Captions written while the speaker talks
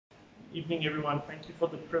Evening, everyone. Thank you for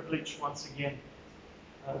the privilege once again.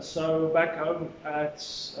 So back home at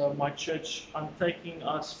my church, I'm taking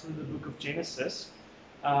us through the book of Genesis.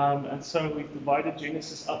 And so we've divided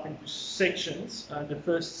Genesis up into sections, the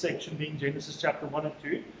first section being Genesis chapter 1 and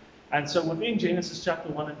 2. And so within Genesis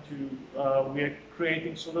chapter 1 and 2, we're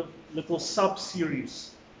creating sort of little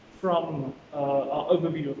sub-series from our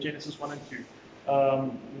overview of Genesis 1 and 2.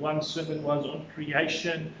 One sermon was on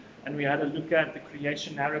creation, and we had a look at the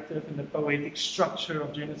creation narrative and the poetic structure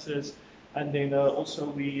of Genesis. And then also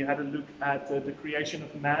we had a look at the creation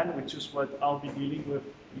of man, which is what I'll be dealing with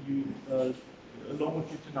you along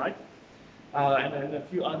with you tonight. And a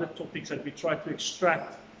few other topics that we try to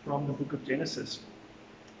extract from the book of Genesis.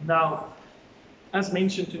 Now, as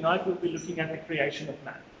mentioned, tonight we'll be looking at the creation of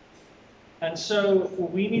man. And so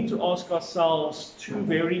we need to ask ourselves two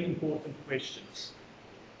very important questions.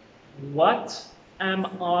 What am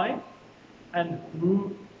I, and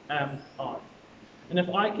who am I? And if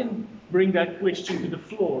I can bring that question to the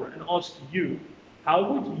floor and ask you,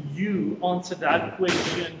 how would you answer that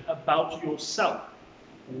question about yourself?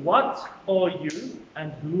 What are you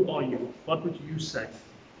and who are you? What would you say?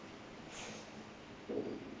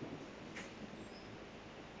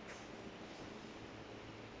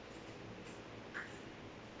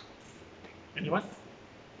 Anyone?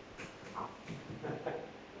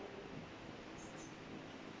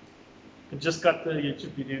 I just got the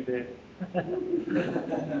YouTube video there.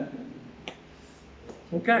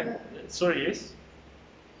 Okay, sorry, yes?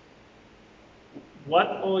 What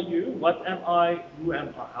are you? What am I? Who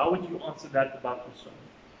am I? How would you answer that about yourself?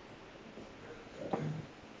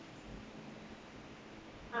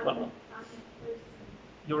 I'm a person.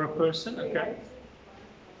 You're a person, okay?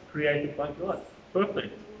 Created by God.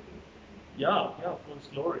 Perfect. Yeah, for His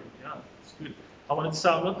glory. Yeah, it's good. I wanted to say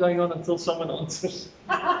I'm not going on until someone answers.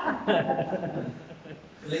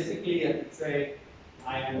 Basically, I could say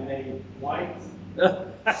I am a white,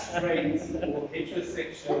 straight, or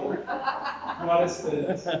heterosexual,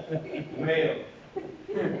 Protestant male.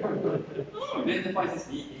 Identifies as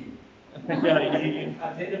he. Yeah, he.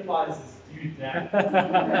 Identifies as dude dad.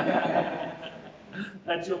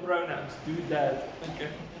 That's your pronouns, dude dad. Okay.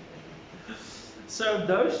 So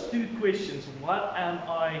those two questions, what am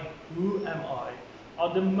I, who am I,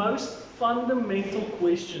 are the most fundamental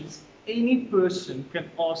questions any person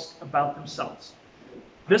can ask about themselves.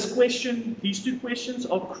 These two questions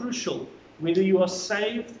are crucial, whether you are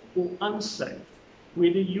saved or unsaved,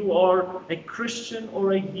 whether you are a Christian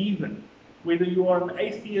or a heathen, whether you are an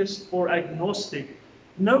atheist or agnostic.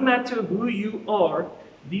 No matter who you are,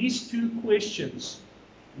 these two questions,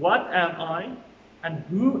 what am I and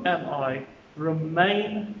who am I,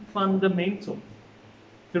 remain fundamental.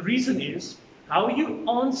 The reason is, how you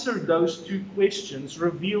answer those two questions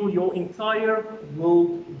reveal your entire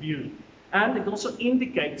worldview. And it also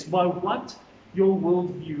indicates by what your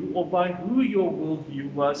worldview or by who your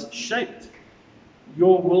worldview was shaped.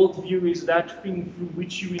 Your worldview is that thing through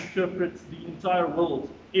which you interpret the entire world,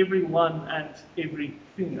 everyone and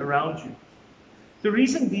everything around you. The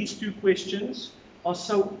reason these two questions are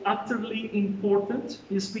so utterly important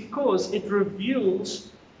is because it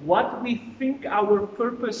reveals what we think our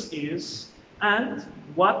purpose is and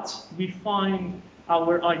what we find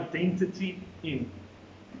our identity in.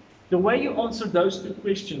 The way you answer those two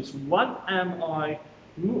questions, what am I,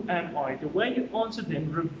 who am I, the way you answer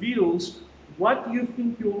them reveals what you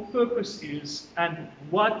think your purpose is and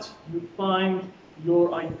what you find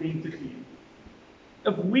your identity in.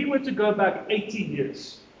 If we were to go back 80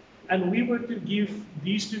 years, and we were to give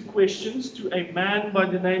these two questions to a man by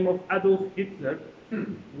the name of Adolf Hitler,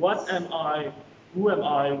 what am I, who am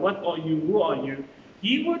I, what are you, who are you,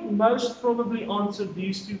 he would most probably answer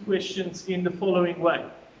these two questions in the following way.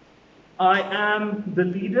 I am the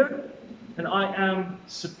leader, and I am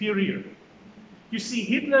superior. You see,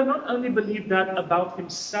 Hitler not only believed that about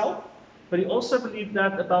himself, but he also believed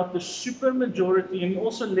that about the supermajority, and he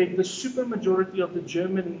also led the supermajority of the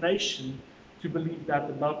German nation to believe that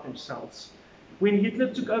about themselves. When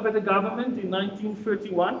Hitler took over the government in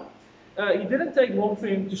 1931, it didn't take long for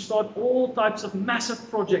him to start all types of massive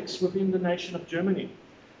projects within the nation of Germany.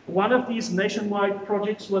 One of these nationwide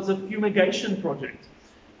projects was a fumigation project.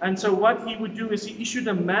 And so what he would do is he issued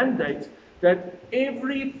a mandate that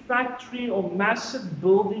every factory or massive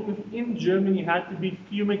building in Germany had to be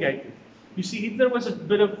fumigated. You see, Hitler was a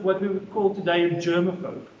bit of what we would call today a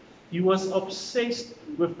germaphobe. He was obsessed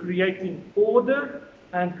with creating order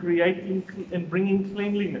and bringing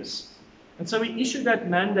cleanliness. And so he issued that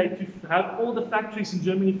mandate to have all the factories in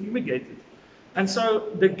Germany fumigated. And so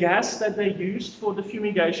the gas that they used for the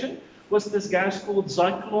fumigation was this gas called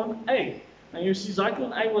Zyklon A. And you see,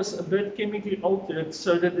 Zyklon A was a bit chemically altered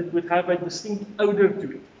so that it would have a distinct odor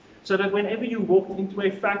to it. So that whenever you walked into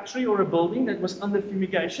a factory or a building that was under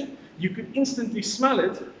fumigation, you could instantly smell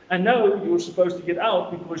it and know you were supposed to get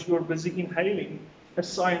out because you were busy inhaling a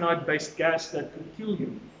cyanide-based gas that could kill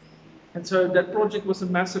you. And so that project was a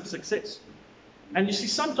massive success. And you see,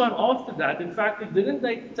 sometime after that, in fact, it didn't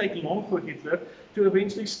take long for Hitler to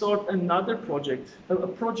eventually start another project, a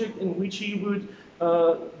project in which he would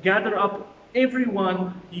gather up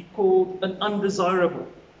everyone he called an undesirable.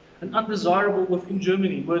 An undesirable within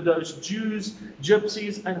Germany were those Jews,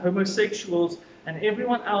 gypsies, and homosexuals, and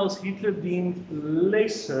everyone else Hitler deemed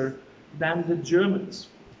lesser than the Germans.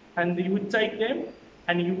 And he would take them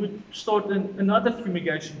and he would start another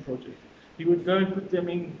fumigation project. He would go and put them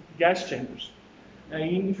in gas chambers.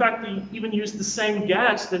 In fact, he even used the same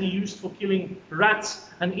gas that he used for killing rats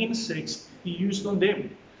and insects, he used on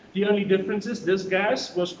them. The only difference is this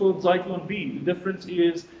gas was called Zyklon B. The difference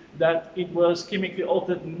is that it was chemically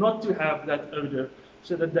altered not to have that odor,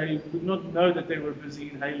 so that they would not know that they were busy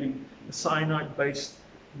inhaling a cyanide-based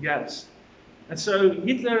gas. And so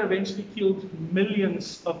Hitler eventually killed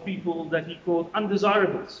millions of people that he called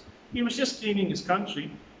undesirables. He was just cleaning his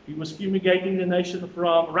country. He was fumigating the nation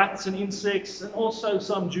from rats and insects, and also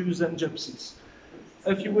some Jews and gypsies.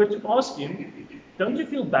 If you were to ask him, don't you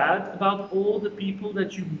feel bad about all the people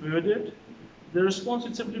that you murdered? The response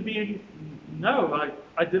would simply be, no,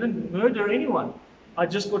 I didn't murder anyone. I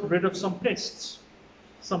just got rid of some pests,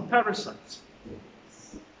 some parasites.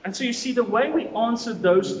 And so you see, the way we answer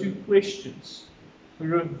those two questions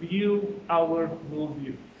reveal our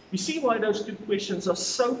worldview. You see why those two questions are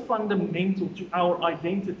so fundamental to our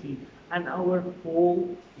identity and our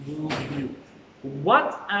whole worldview.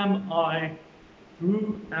 What am I?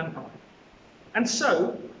 Who am I? And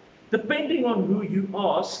so, depending on who you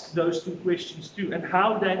ask those two questions to and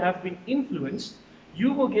how they have been influenced,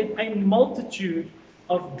 you will get a multitude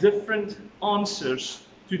of different answers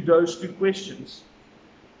to those two questions.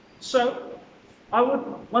 So, I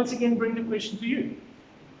would once again bring the question to you.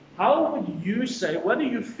 How would you say, what do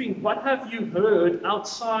you think, what have you heard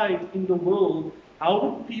outside in the world? How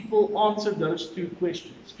would people answer those two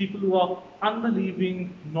questions? People who are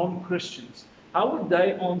unbelieving non-Christians. How would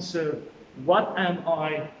they answer, what am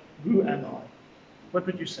I, who am I? What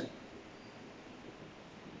would you say?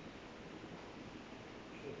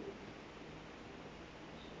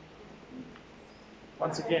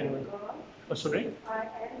 Once again, oh, sorry?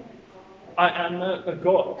 I am a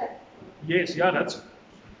God. Yes, yeah, that's...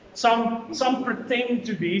 Some pretend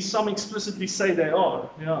to be, some explicitly say they are.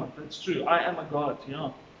 Yeah, that's true. I am a God,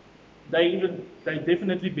 yeah. They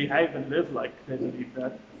definitely behave and live like they believe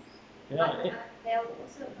that. Yeah. They'll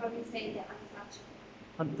also probably say they're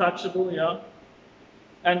untouchable. Untouchable, yeah.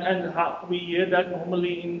 And how we hear that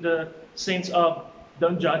normally in the sense of,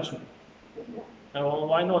 don't judge me. Well,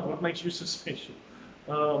 why not? What makes you so special?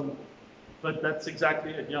 But that's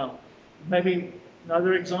exactly it, yeah. Maybe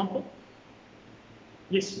another example?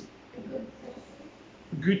 Yes.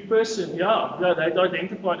 Good person, yeah. They'd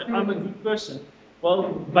identified, I'm a good person.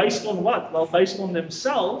 Well, based on what? Well, based on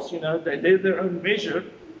themselves, they're their own measure.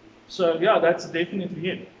 So, yeah, that's definitely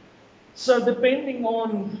it. So, depending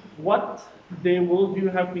on what their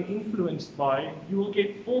worldview have been influenced by, you will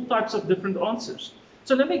get all types of different answers.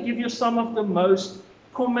 So, let me give you some of the most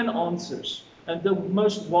common answers and the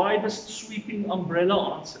most widest sweeping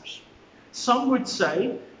umbrella answers. Some would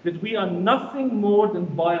say that we are nothing more than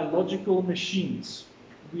biological machines.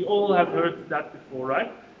 We all have heard that before,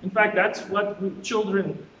 right? In fact, that's what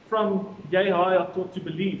children from yay high are taught to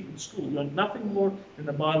believe in school. You're nothing more than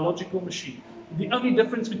a biological machine. The only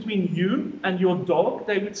difference between you and your dog,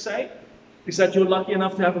 they would say, is that you're lucky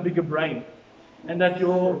enough to have a bigger brain. And that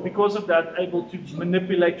you're, because of that, able to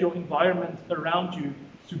manipulate your environment around you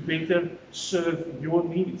to better serve your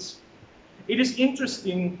needs. It is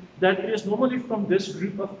interesting that it is normally from this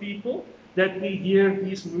group of people that we hear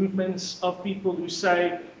these movements of people who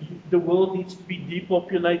say the world needs to be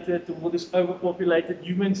depopulated, the world is overpopulated,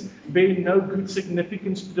 humans bear no good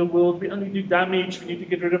significance to the world, we only do damage, we need to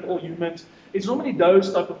get rid of all humans. It's normally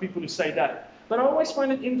those type of people who say that. But I always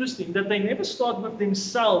find it interesting that they never start with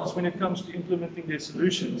themselves when it comes to implementing their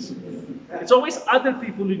solutions. It's always other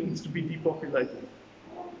people who needs to be depopulated.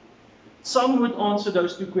 Some would answer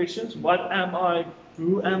those two questions, what am I,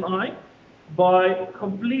 who am I, by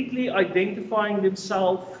completely identifying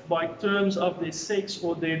themselves by terms of their sex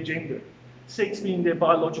or their gender. Sex being their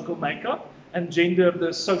biological makeup, and gender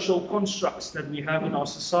the social constructs that we have in our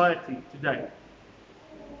society today.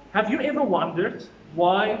 Have you ever wondered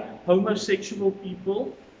why homosexual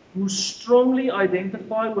people who strongly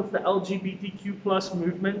identify with the LGBTQ+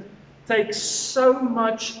 movement take so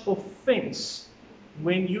much offense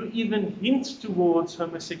when you even hint towards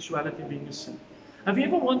homosexuality being a sin? Have you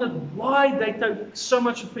ever wondered why they take so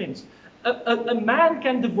much offense? A man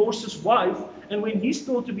can divorce his wife, and when he's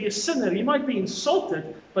thought to be a sinner, he might be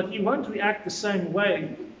insulted, but he won't react the same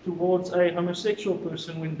way towards a homosexual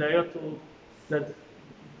person when they are told that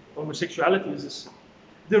homosexuality is a sin.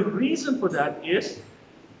 The reason for that is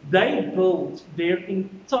they build their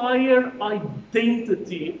entire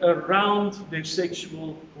identity around their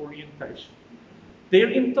sexual orientation. Their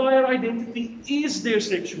entire identity is their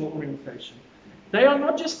sexual orientation. They are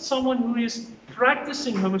not just someone who is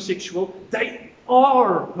practicing homosexual, they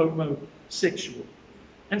are homosexual.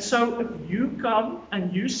 And so if you come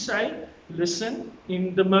and you say, listen,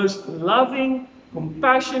 in the most loving,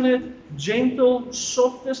 compassionate, gentle,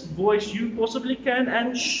 softest voice you possibly can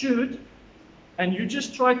and should, and you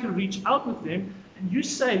just try to reach out with them, and you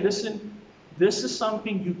say, listen, this is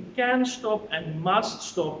something you can stop and must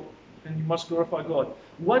stop, and you must glorify God.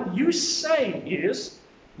 What you say is,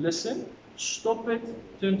 listen, stop it,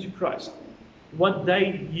 turn to Christ. What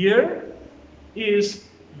they hear is,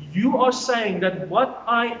 you are saying that what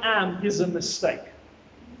I am is a mistake.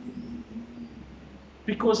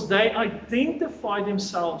 Because they identify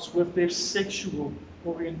themselves with their sexual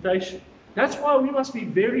orientation. That's why we must be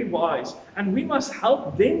very wise, and we must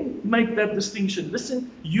help them make that distinction. Listen,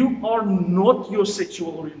 you are not your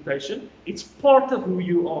sexual orientation. It's part of who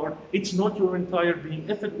you are. It's not your entire being.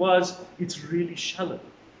 If it was, it's really shallow.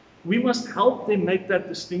 We must help them make that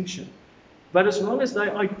distinction. But as long as they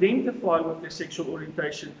identify with their sexual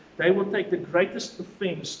orientation, they will take the greatest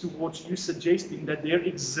offense towards you suggesting that their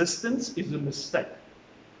existence is a mistake.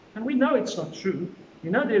 And we know it's not true. We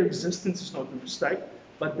know their existence is not a mistake.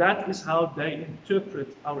 But that is how they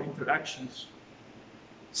interpret our interactions.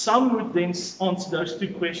 Some would then answer those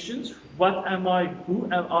two questions, what am I, who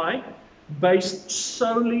am I, based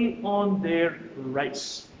solely on their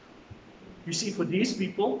race. You see, for these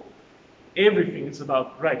people, everything is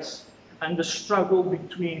about race and the struggle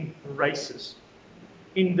between races.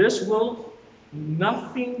 In this world,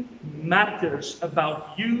 nothing matters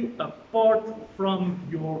about you apart from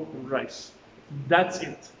your race. That's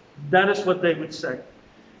it. That is what they would say.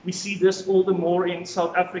 We see this all the more in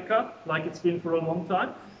South Africa, like it's been for a long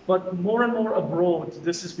time, but more and more abroad,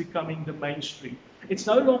 this is becoming the mainstream. It's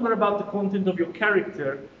no longer about the content of your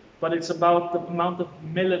character, but it's about the amount of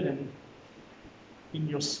melanin on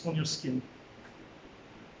your skin.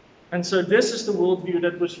 And so this is the worldview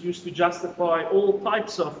that was used to justify all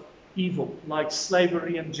types of evil, like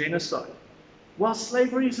slavery and genocide. Well,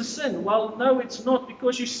 slavery is a sin. Well, no, it's not,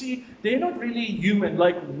 because you see, they're not really human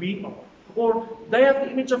like we are. Or they have the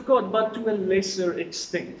image of God, but to a lesser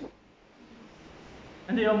extent.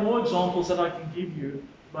 And there are more examples that I can give you,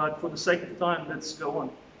 but for the sake of time, let's go on.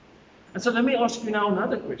 And so let me ask you now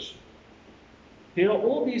another question. There are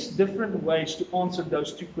all these different ways to answer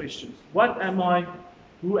those two questions. What am I?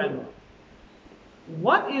 Who am I?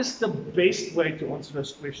 What is the best way to answer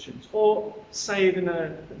those questions? Or say it in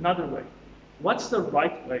another way. What's the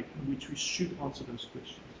right way in which we should answer those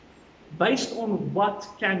questions? Based on what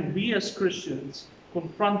can we as Christians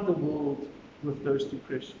confront the world with those two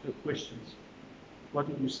questions? What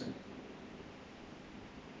would you say?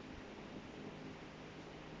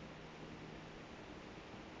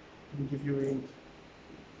 Let me give you a hint.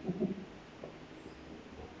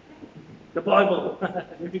 The Bible.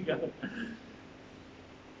 There we go.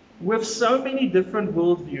 With so many different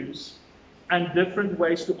worldviews and different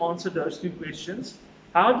ways to answer those two questions,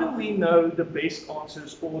 how do we know the best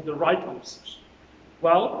answers or the right answers?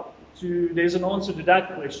 Well, there's an answer to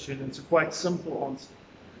that question. It's a quite simple answer.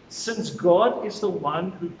 Since God is the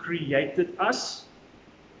one who created us,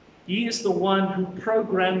 He is the one who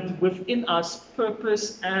programmed within us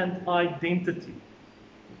purpose and identity.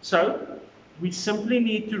 So, we simply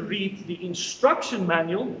need to read the instruction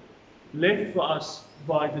manual left for us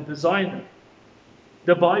by the designer,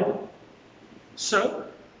 the Bible. So,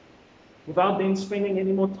 without then spending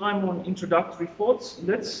any more time on introductory thoughts,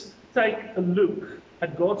 let's take a look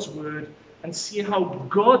at God's Word and see how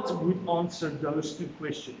God would answer those two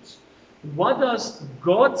questions. What does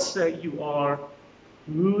God say you are?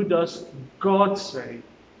 Who does God say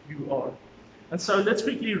you are? And so let's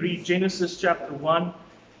quickly read Genesis chapter 1.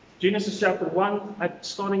 Genesis chapter 1,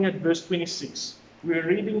 starting at verse 26. We're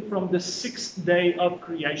reading from the 6th day of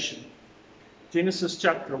creation. Genesis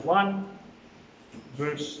chapter 1,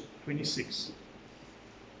 verse 26.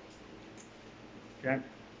 Okay.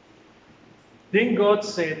 Then God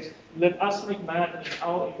said, "Let us make man in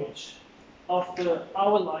our image, after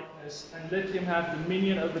our likeness, and let him have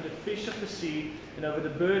dominion over the fish of the sea, and over the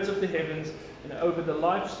birds of the heavens, and over the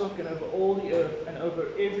livestock, and over all the earth, and over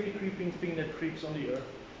every creeping thing that creeps on the earth.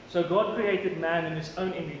 So God created man in his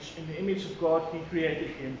own image. In the image of God he created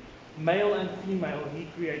him. Male and female he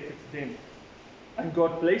created them. And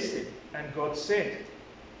God blessed it, and God said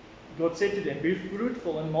to them, be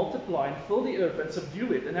fruitful and multiply, and fill the earth and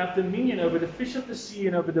subdue it, and have dominion over the fish of the sea,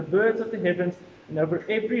 and over the birds of the heavens, and over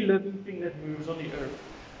every living thing that moves on the earth.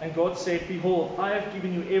 And God said, behold, I have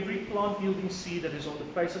given you every plant yielding seed that is on the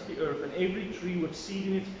face of the earth, and every tree with seed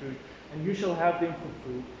in its fruit, and you shall have them for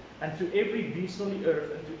food. And to every beast on the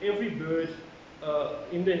earth, and to every bird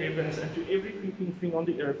in the heavens, and to every creeping thing on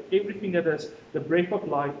the earth, everything that has the breath of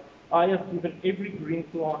life, I have given every green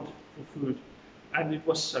plant for food. And it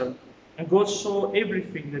was so. And God saw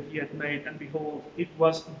everything that he had made, and behold, it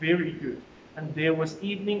was very good. And there was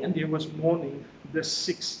evening and there was morning, the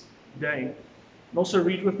sixth day. And also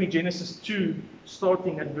read with me Genesis 2,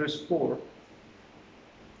 starting at verse 4.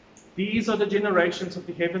 These are the generations of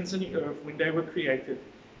the heavens and the earth when they were created,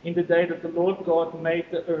 in the day that the Lord God made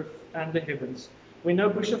the earth and the heavens, when no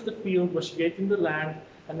bush of the field was yet in the land,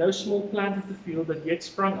 and no small plant of the field had yet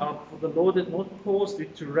sprung up, for the Lord had not caused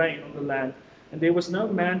it to rain on the land, and there was no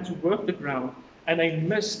man to work the ground, and a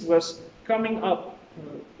mist was going up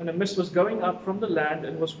from the land,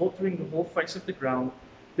 and was watering the whole face of the ground.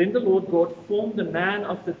 Then the Lord God formed the man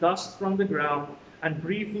of the dust from the ground, and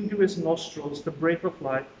breathed into his nostrils the breath of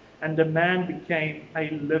life, and the man became a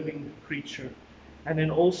living creature. And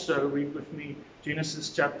then also read with me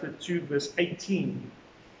Genesis chapter 2, verse 18.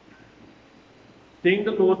 Then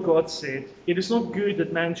the Lord God said, it is not good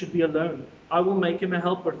that man should be alone. I will make him a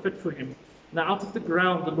helper fit for him. Now out of the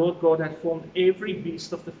ground the Lord God had formed every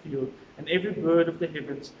beast of the field, and every bird of the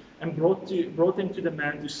heavens, and brought them to the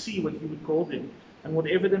man to see what he would call them. And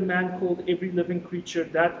whatever the man called every living creature,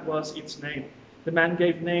 that was its name. The man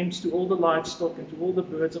gave names to all the livestock, and to all the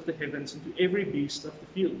birds of the heavens, and to every beast of the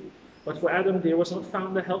field. But for Adam there was not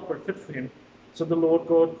found a helper fit for him. So the Lord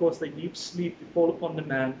God caused a deep sleep to fall upon the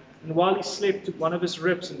man, and while he slept took one of his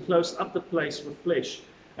ribs and closed up the place with flesh.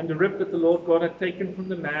 And the rib that the Lord God had taken from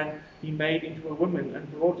the man he made into a woman,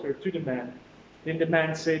 and brought her to the man. Then the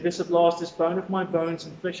man said, this at last is bone of my bones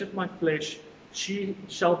and flesh of my flesh. She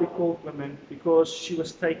shall be called woman, because she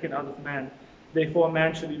was taken out of man. Therefore a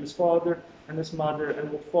man shall leave his father and his mother, and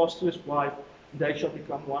hold fast to his wife, and they shall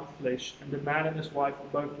become one flesh. And the man and his wife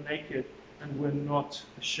were both naked, and were not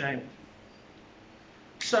ashamed.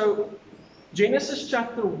 So Genesis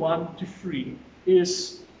chapter 1 to 3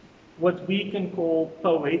 is what we can call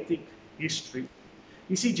poetic history.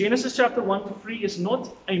 You see, Genesis chapter 1 to 3 is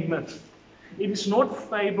not a myth. It is not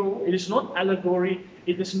fable. It is not allegory.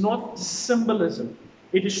 It is not symbolism.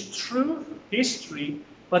 It is true history,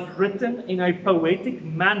 but written in a poetic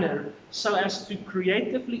manner so as to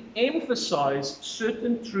creatively emphasize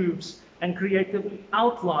certain truths and creatively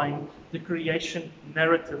outline the creation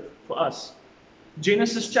narrative for us.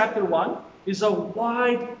 Genesis chapter 1 is a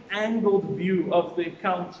wide-angled view of the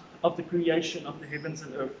account of the creation of the heavens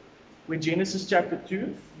and earth. With Genesis chapter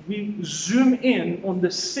 2, we zoom in on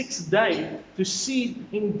the sixth day to see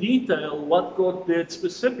in detail what God did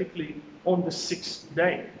specifically on the sixth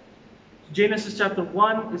day. Genesis chapter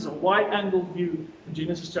 1 is a wide-angle view. In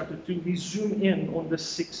Genesis chapter 2, we zoom in on the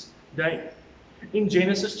sixth day. In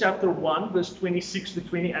Genesis chapter 1, verse 26 to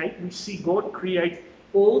 28, we see God create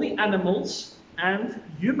all the animals and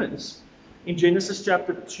humans. In Genesis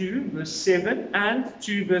chapter 2, verse 7 and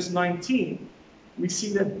 2, verse 19, we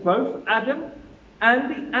see that both Adam and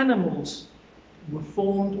the animals were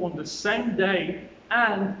formed on the same day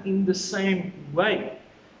and in the same way.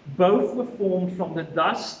 Both were formed from the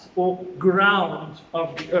dust or ground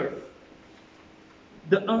of the earth.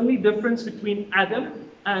 The only difference between Adam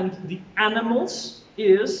and the animals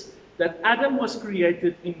is that Adam was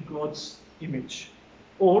created in God's image.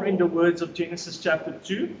 Or in the words of Genesis chapter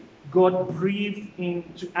 2, God breathed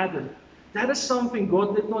into Adam. That is something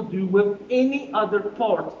God did not do with any other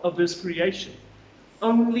part of his creation.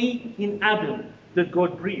 Only in Adam did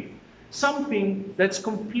God breathe. Something that's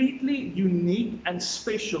completely unique and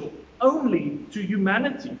special only to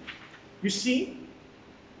humanity. You see,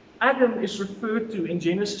 Adam is referred to in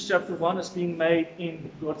Genesis chapter 1 as being made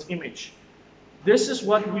in God's image. This is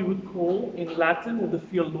what we would call in Latin, or the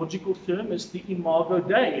theological term, is the Imago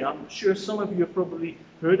Dei. I'm sure some of you have probably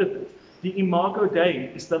heard of it. The Imago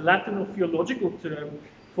Dei is the Latin or theological term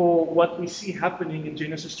for what we see happening in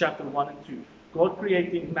Genesis chapter 1 and 2. God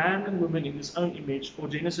creating man and woman in his own image, or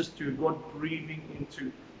Genesis 2, God breathing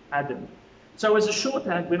into Adam. So as a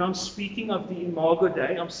shorthand, when I'm speaking of the Imago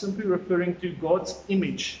Dei, I'm simply referring to God's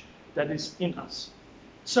image that is in us.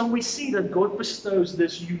 So we see that God bestows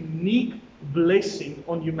this unique blessing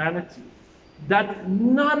on humanity that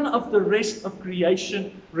none of the rest of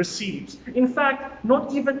creation receives. In fact,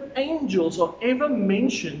 not even angels are ever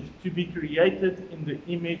mentioned to be created in the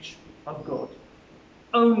image of God.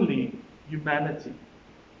 Only humanity.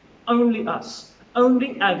 Only us.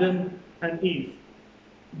 Only Adam and Eve.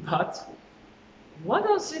 But what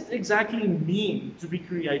does it exactly mean to be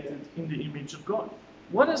created in the image of God?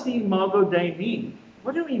 What does the Imago Dei mean?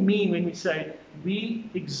 What do we mean when we say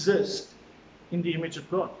we exist in the image of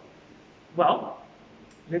God? Well,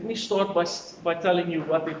 let me start by telling you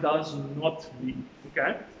what it does not mean.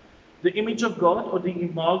 Okay? The image of God, or the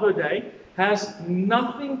Imago Dei, has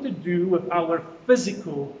nothing to do with our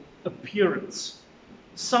physical appearance.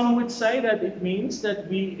 Some would say that it means that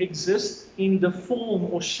we exist in the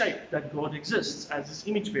form or shape that God exists as His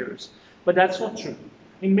image bearers. But that's not true.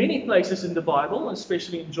 In many places in the Bible,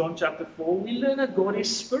 especially in John chapter 4, we learn that God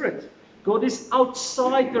is spirit. God is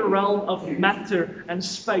outside the realm of matter and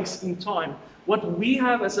space in time. What we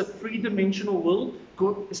have as a three-dimensional world,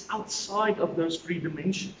 God is outside of those three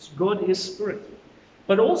dimensions. God is spirit.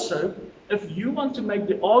 But also, if you want to make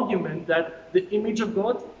the argument that the image of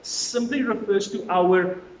God simply refers to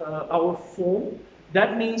our form,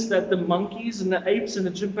 that means that the monkeys and the apes and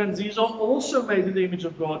the chimpanzees are also made in the image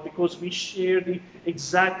of God because we share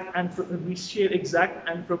exact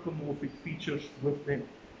anthropomorphic features with them.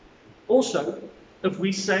 Also, if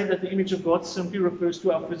we say that the image of God simply refers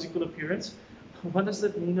to our physical appearance, what does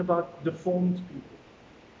that mean about deformed people?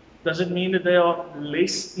 Does it mean that they are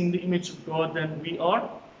less in the image of God than we are?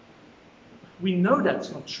 We know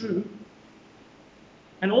that's not true.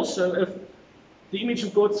 And also, if the image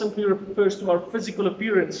of God simply refers to our physical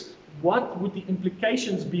appearance, what would the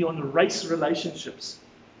implications be on race relationships?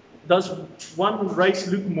 Does one race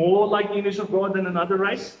look more like the image of God than another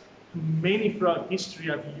race? Many throughout history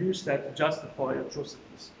have used that to justify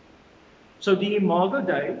atrocities. So the Imago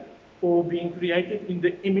Dei, or being created in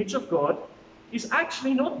the image of God, is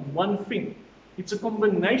actually not one thing. It's a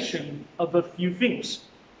combination of a few things.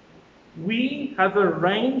 We have a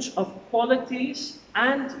range of qualities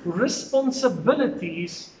and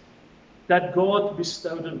responsibilities that God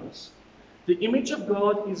bestowed on us. The image of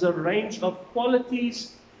God is a range of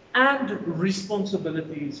qualities and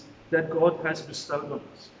responsibilities that God has bestowed on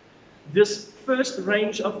us. This first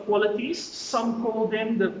range of qualities, some call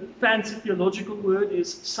them, the fancy theological word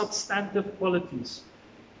is substantive qualities.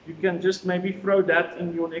 You can just maybe throw that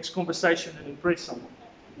in your next conversation and impress someone.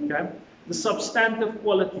 Okay? The substantive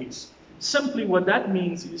qualities. Simply what that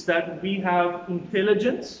means is that we have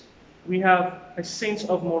intelligence, we have a sense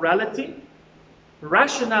of morality,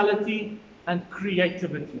 rationality, and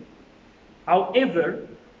creativity. However,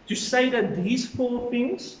 to say that these four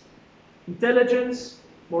things, intelligence,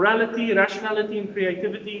 morality, rationality, and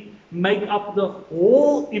creativity, make up the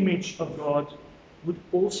whole image of God would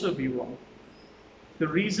also be wrong. The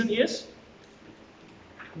reason is,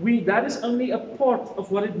 that is only a part of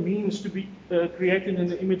what it means to be created in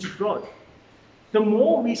the image of God. The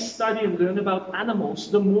more we study and learn about animals,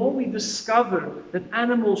 the more we discover that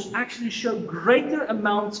animals actually show greater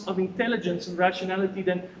amounts of intelligence and rationality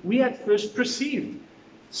than we had first perceived.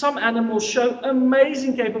 Some animals show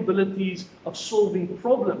amazing capabilities of solving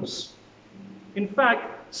problems. In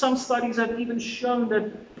fact, some studies have even shown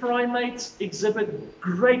that primates exhibit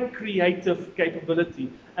great creative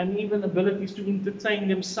capability and even abilities to entertain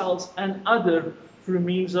themselves and others through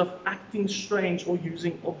means of acting strange or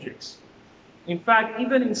using objects. In fact,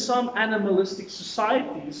 even in some animalistic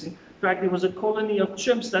societies, in fact, there was a colony of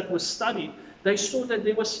chimps that was studied, they saw that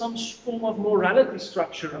there was some form of morality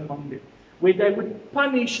structure among them, where they would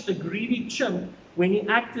punish a greedy chimp when he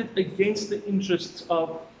acted against the interests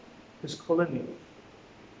of his colony.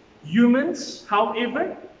 Humans,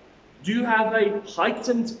 however, do have a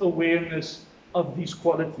heightened awareness of these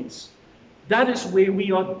qualities. That is where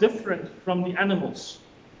we are different from the animals.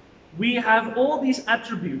 We have all these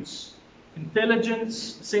attributes: intelligence,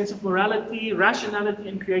 sense of morality, rationality,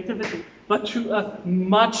 and creativity, but to a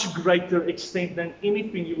much greater extent than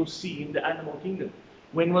anything you will see in the animal kingdom.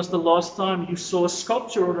 When was the last time you saw a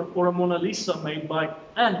sculpture or a Mona Lisa made by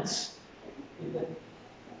ants?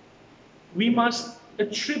 We must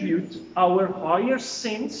attribute our higher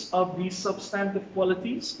sense of these substantive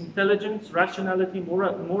qualities, intelligence, rationality,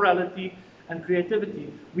 morality, and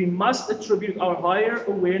creativity. We must attribute our higher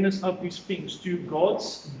awareness of these things to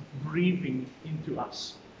God's breathing into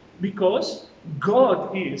us. Because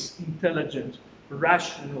God is intelligent,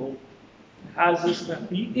 rational,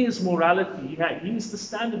 He is morality, He is the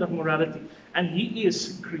standard of morality, and He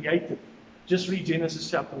is creative. Just read Genesis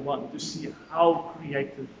chapter 1 to see how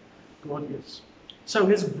creative God is. So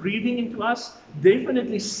His breathing into us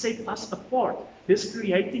definitely set us apart. His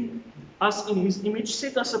creating us in His image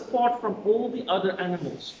set us apart from all the other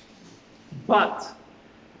animals. But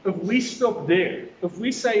if we stop there, if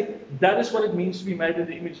we say that is what it means to be made in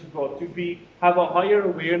the image of God, to have a higher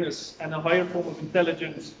awareness and a higher form of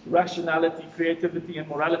intelligence, rationality, creativity, and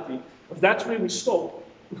morality, if that's where we stop,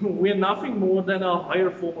 we're nothing more than a higher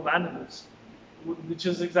form of animals, which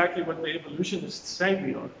is exactly what the evolutionists say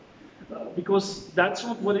we are. Because that's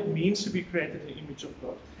not what it means to be created in the image of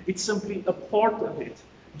God. It's simply a part of it.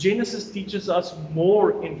 Genesis teaches us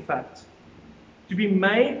more, in fact. To be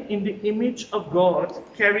made in the image of God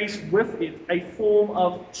carries with it a form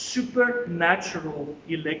of supernatural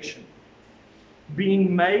election.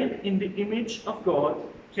 Being made in the image of God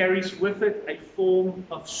carries with it a form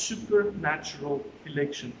of supernatural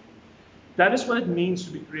election. That is what it means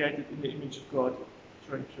to be created in the image of God.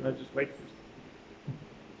 Sorry, should I just wait for it?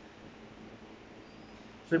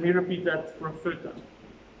 So let me repeat that for a third time.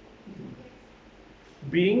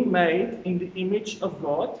 Being made in the image of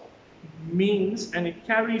God means, and it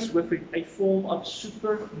carries with it, a form of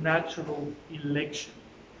supernatural election.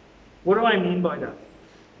 What do I mean by that?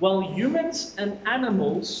 Well, humans and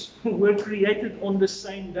animals were created on the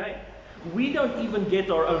same day. We don't even get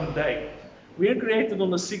our own day. We are created on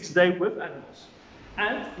the sixth day with animals.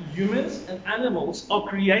 And humans and animals are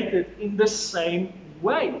created in the same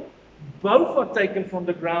way. Both are taken from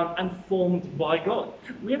the ground and formed by God.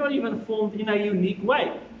 We're not even formed in a unique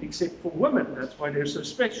way, except for women. That's why they're so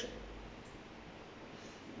special.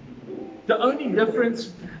 The only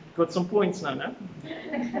difference, got some points now, no?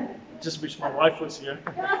 Just wish my wife was here.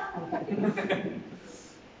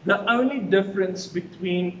 The only difference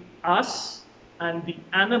between us and the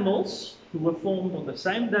animals who were formed on the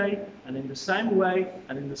same day and in the same way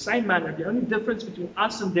and in the same manner, the only difference between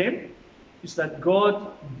us and them is that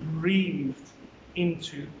God breathed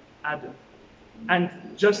into Adam. And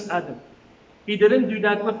just Adam. He didn't do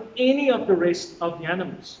that with any of the rest of the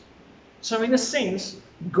animals. So in a sense,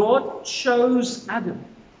 God chose Adam.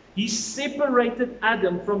 He separated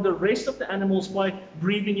Adam from the rest of the animals by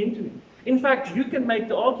breathing into him. In fact, you can make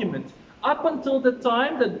the argument, up until the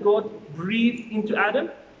time that God breathed into Adam,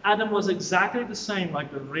 Adam was exactly the same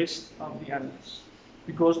like the rest of the animals.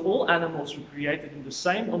 Because all animals were created on the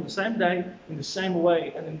same day, in the same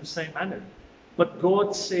way, and in the same manner. But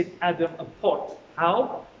God set Adam apart.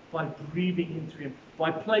 How? By breathing into him,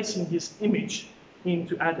 by placing His image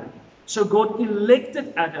into Adam. So God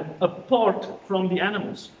elected Adam apart from the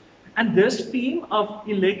animals. And this theme of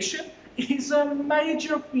election is a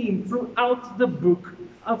major theme throughout the book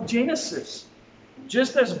of Genesis.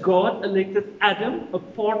 Just as God elected Adam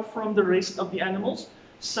apart from the rest of the animals,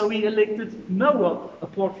 so He elected Noah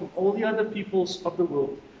apart from all the other peoples of the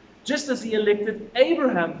world. Just as He elected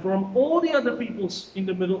Abraham from all the other peoples in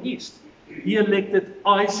the Middle East. He elected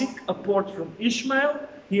Isaac apart from Ishmael.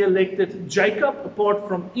 He elected Jacob apart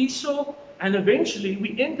from Esau. And eventually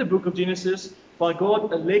we end the book of Genesis by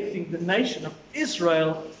God electing the nation of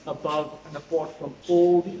Israel above and apart from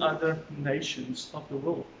all the other nations of the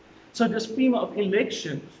world. So this theme of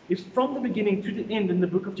election is from the beginning to the end in the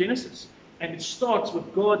book of Genesis. And it starts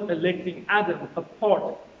with God electing Adam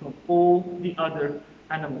apart from all the other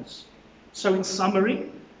animals. So in summary,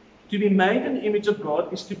 to be made in the image of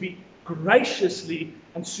God is to be graciously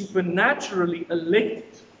and supernaturally elected.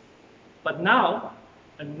 But now,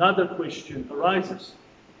 another question arises.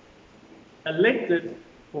 Elected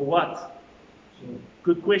for what?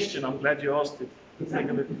 Good question. I'm glad you asked it. Let's take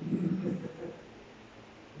a look.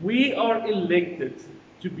 We are elected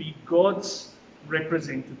to be God's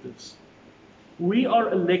representatives. We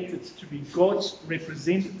are elected to be God's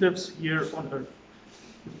representatives here on earth.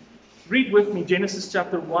 Read with me Genesis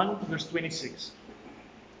chapter 1, verse 26.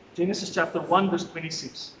 Genesis chapter 1, verse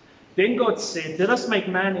 26. Then God said, "Let us make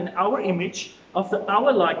man in our image, after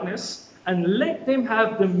our likeness, and let them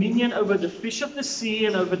have dominion over the fish of the sea,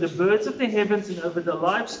 and over the birds of the heavens, and over the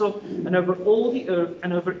livestock, and over all the earth,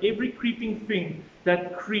 and over every creeping thing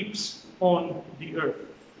that creeps on the earth."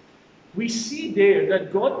 We see there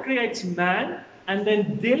that God creates man and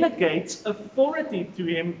then delegates authority to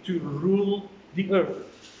him to rule the earth.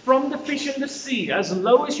 From the fish in the sea, as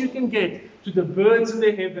low as you can get, to the birds in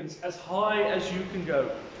the heavens, as high as you can go.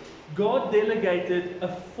 God delegated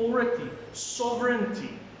authority, sovereignty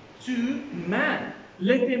to man.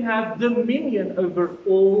 Let him have dominion over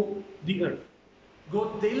all the earth.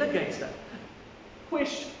 God delegates that.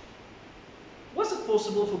 Question. Was it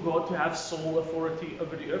possible for God to have sole authority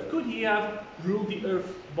over the earth? Could He have ruled the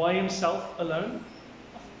earth by Himself alone?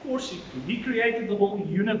 Of course he could. He created the whole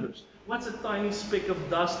universe. What's a tiny speck of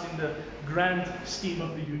dust in the grand scheme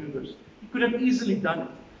of the universe? He could have easily done it.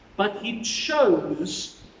 But he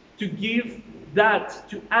chose to give that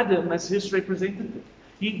to Adam as his representative.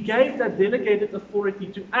 He gave that delegated authority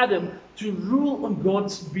to Adam to rule on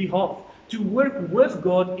God's behalf, to work with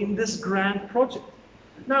God in this grand project.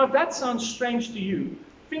 Now, if that sounds strange to you,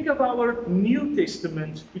 think of our New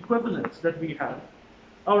Testament equivalent that we have.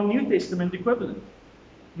 Our New Testament equivalent.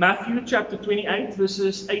 Matthew chapter 28,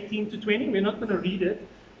 verses 18 to 20. We're not going to read it.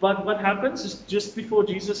 But what happens is just before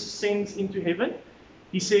Jesus ascends into heaven,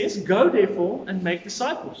 he says, "Go therefore and make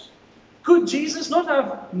disciples." Could Jesus not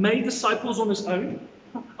have made disciples on his own?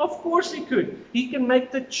 Of course he could. He can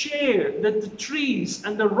make the chair, the trees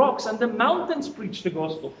and the rocks and the mountains preach the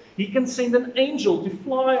gospel. He can send an angel to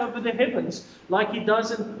fly over the heavens like he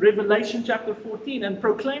does in Revelation chapter 14 and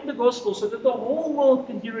proclaim the gospel so that the whole world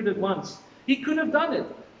can hear it at once. He could have done it,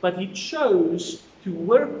 but he chose to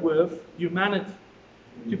work with humanity,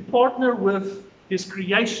 to partner with his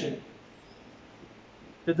creation,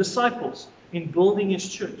 the disciples, in building his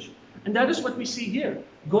church. And that is what we see here.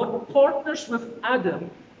 God partners with Adam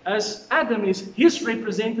as Adam is his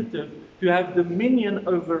representative to have dominion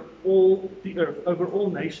over all the earth, over all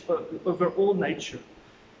nature.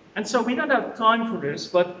 And so we don't have time for this,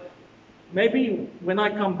 but maybe when I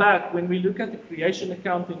come back, when we look at the creation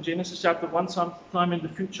account in Genesis chapter 1 sometime in the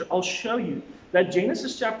future, I'll show you that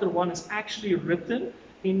Genesis chapter 1 is actually written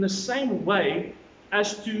in the same way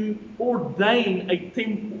as to ordain a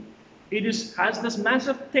temple. It has this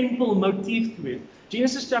massive temple motif to it.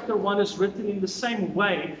 Genesis chapter 1 is written in the same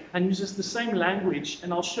way and uses the same language,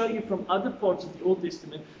 and I'll show you from other parts of the Old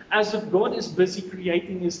Testament, as if God is busy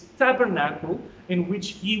creating his tabernacle in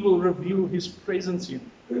which he will reveal his presence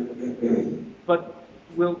in. But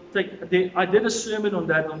I did a sermon on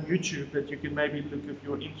that on YouTube that you can maybe look if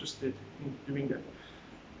you're interested in doing that.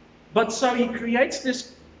 But so he creates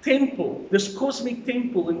this temple, this cosmic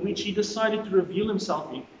temple in which he decided to reveal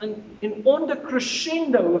himself in. And on the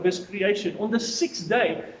crescendo of his creation, on the sixth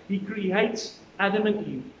day, he creates Adam and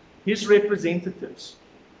Eve, his representatives.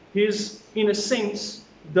 His, in a sense,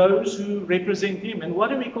 those who represent him. And what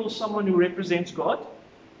do we call someone who represents God?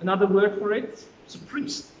 Another word for it? It's a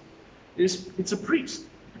priest. It's a priest.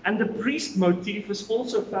 And the priest motif is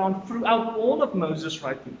also found throughout all of Moses'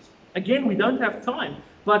 writings. Again, we don't have time.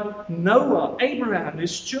 But Noah, Abraham,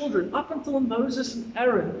 his children, up until Moses and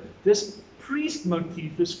Aaron, this priest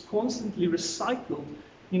motif is constantly recycled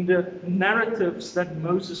in the narratives that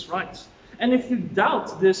Moses writes. And if you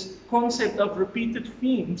doubt this concept of repeated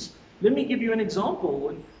themes, let me give you an example.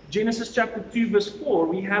 In Genesis chapter 2, verse 4,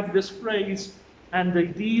 we have this phrase,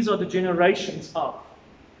 "And these are the generations of."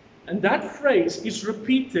 And that phrase is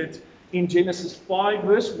repeated in Genesis 5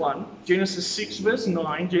 verse 1, Genesis 6 verse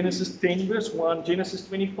 9, Genesis 10 verse 1, Genesis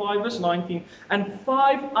 25 verse 19, and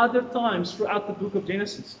 5 other times throughout the book of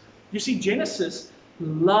Genesis. You see,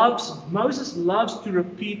 Moses loves to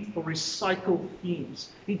repeat or recycle themes.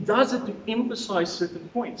 He does it to emphasize certain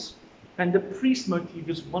points. And the priest motif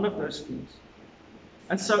is one of those themes.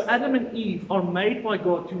 And so Adam and Eve are made by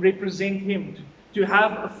God to represent him, to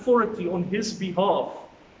have authority on his behalf,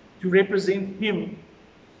 to represent him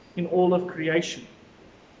in all of creation.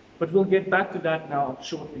 But we'll get back to that now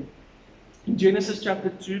shortly. In Genesis chapter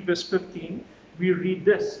 2, verse 15, we read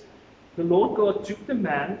this. "The Lord God took the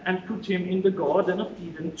man and put him in the Garden of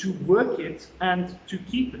Eden to work it and to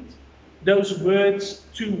keep it." Those words,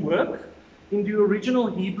 "to work," in the original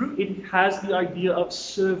Hebrew, it has the idea of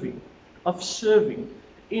serving.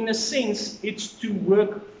 In a sense, it's to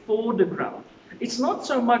work for the ground. It's not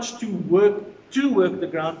so much to work the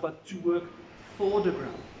ground, but to work for the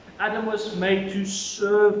ground. Adam was made to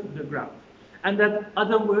serve the ground. And that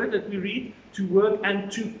other word that we read, "to work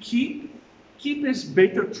and to keep," keep is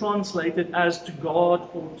better translated as to guard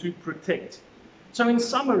or to protect. So in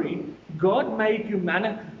summary, God made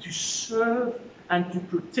humanity to serve and to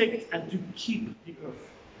protect and to keep the earth.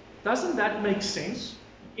 Doesn't that make sense?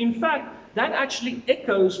 In fact, that actually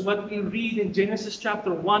echoes what we read in Genesis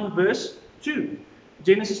chapter 1 verse 2.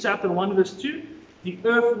 Genesis chapter 1 verse 2, "The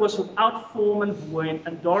earth was without form and void,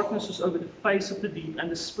 and darkness was over the face of the deep, and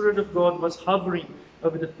the Spirit of God was hovering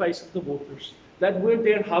over the face of the waters." That word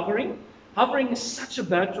there, hovering is such a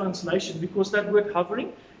bad translation, because that word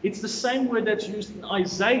hovering, it's the same word that's used in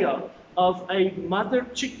Isaiah of a mother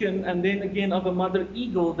chicken and then again of a mother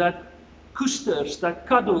eagle that koesters, that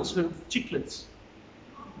cuddles her chicklets.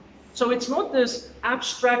 So it's not this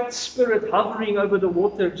abstract spirit hovering over the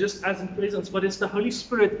water just as in presence, but it's the Holy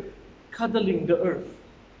Spirit cuddling the earth,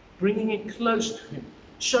 bringing it close to him,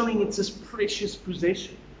 showing it's his precious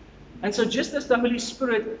possession. And so just as the Holy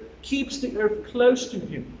Spirit keeps the earth close to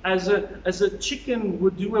him, as a chicken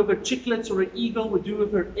would do over chicklets, or an eagle would do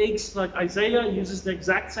over eggs, like Isaiah uses the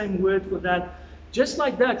exact same word for that, just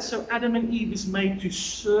like that, so Adam and Eve is made to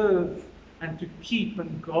serve and to keep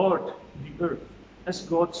and guard the earth as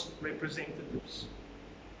God's representatives.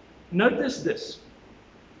 Notice this.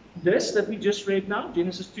 This that we just read now,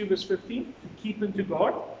 Genesis 2 verse 15, to keep and to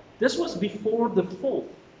guard, this was before the fall.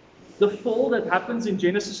 The fall that happens in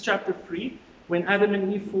Genesis chapter 3, when Adam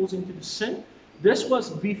and Eve falls into the sin, this was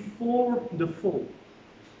before the fall.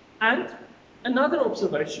 And another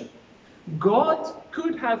observation, God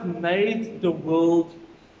could have made the world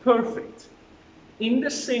perfect, in the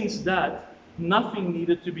sense that nothing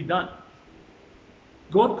needed to be done.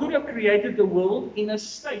 God could have created the world in a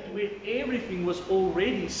state where everything was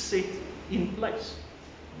already set in place.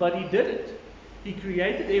 But he didn't. He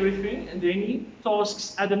created everything, and then he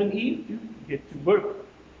tasks Adam and Eve to get to work,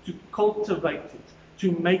 to cultivate it,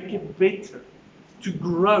 to make it better, to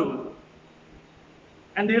grow.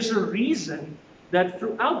 And there's a reason that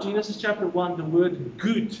throughout Genesis chapter 1, the word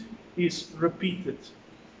good is repeated.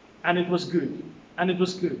 And it was good, and it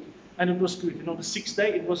was good, and it was good. And on the sixth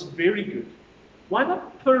day, it was very good. Why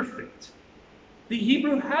not perfect? The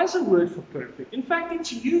Hebrew has a word for perfect. In fact,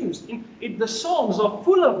 it's used. The Psalms are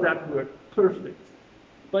full of that word, perfect.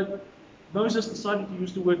 But Moses decided to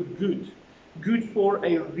use the word good. Good for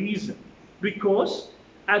a reason. Because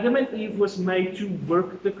Adam and Eve was made to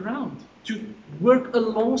work the ground, to work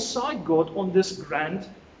alongside God on this grand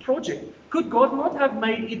project. Could God not have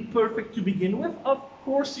made it perfect to begin with? Of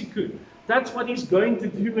course he could. That's what he's going to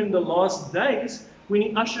do in the last days, when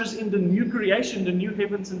he ushers in the new creation, the new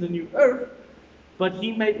heavens and the new earth. But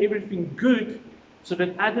he made everything good so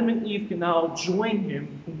that Adam and Eve can now join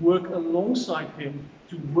him, work alongside him,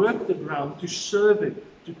 to work the ground, to serve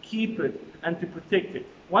it, to keep it, and to protect it.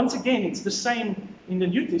 Once again, it's the same in the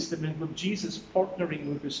New Testament with Jesus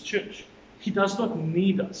partnering with his church. He does not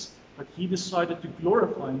need us, but he decided to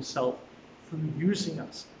glorify himself through using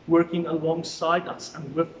us, working alongside us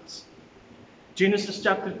and with us. Genesis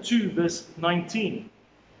chapter 2, verse 19.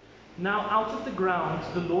 Now out of the ground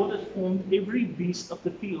the Lord had formed every beast of the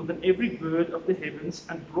field and every bird of the heavens,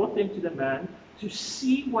 and brought them to the man to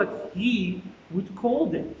see what he would call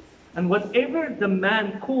them. And whatever the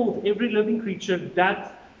man called every living creature,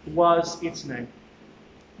 that was its name.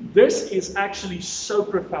 This is actually so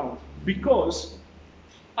profound, because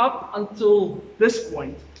up until this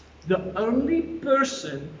point, the only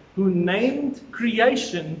person who named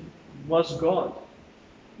creation was God.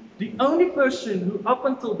 The only person who up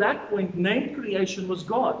until that point named creation was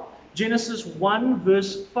God. Genesis 1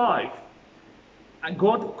 verse 5. And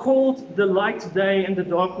God called the light day, and the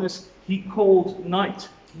darkness he called night.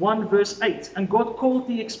 1 verse 8. And God called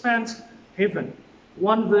the expanse heaven.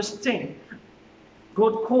 1 verse 10.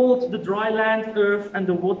 God called the dry land earth, and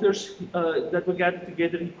the waters that were gathered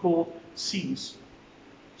together he called seas.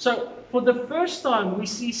 So for the first time we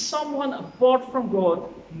see someone apart from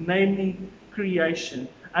God naming creation.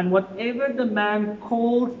 And whatever the man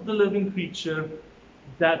called the living creature,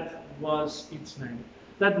 that was its name.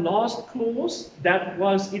 That last clause, that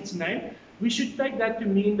was its name, we should take that to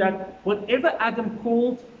mean that whatever Adam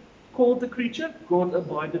called the creature, God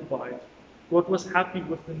abided by it. God was happy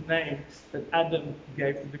with the name that Adam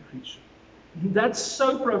gave to the creature. That's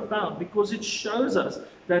so profound, because it shows us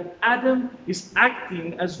that Adam is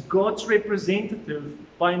acting as God's representative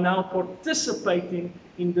by now participating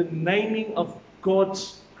in the naming of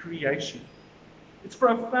God's creation. It's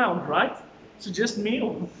profound, right? So just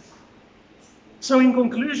me. So in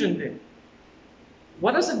conclusion then,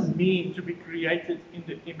 what does it mean to be created in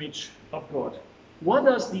the image of God? What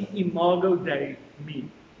does the Imago Dei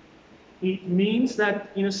mean? It means that,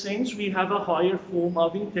 in a sense, we have a higher form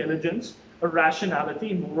of intelligence, a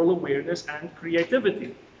rationality, moral awareness, and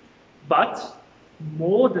creativity. But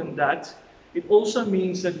more than that, it also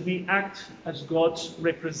means that we act as God's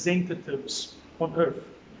representatives on earth.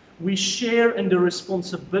 We share in the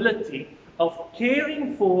responsibility of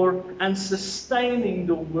caring for and sustaining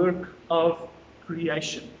the work of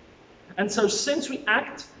creation. And so since we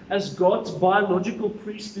act as God's biological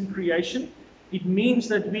priest in creation, it means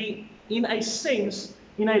that we, in a sense,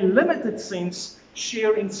 in a limited sense,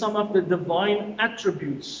 share in some of the divine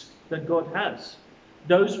attributes that God has.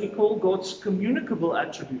 Those we call God's communicable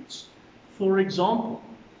attributes. For example,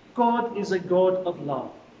 God is a God of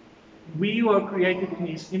love. We who are created in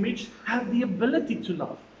his image have the ability to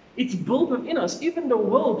love. It's built within us. Even the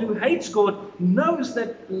world who hates God knows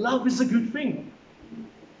that love is a good thing.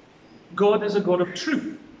 God is a God of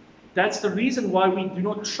truth. That's the reason why we do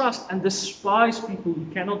not trust and despise people who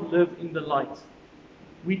cannot live in the light.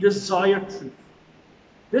 We desire truth.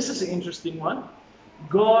 This is an interesting one.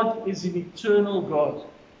 God is an eternal God.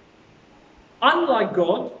 Unlike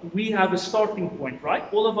God, we have a starting point, right?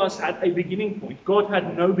 All of us had a beginning point. God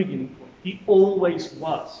had no beginning point. He always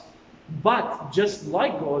was. But just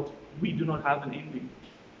like God, we do not have an ending.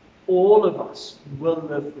 All of us will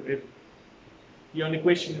live forever. The only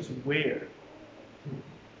question is where?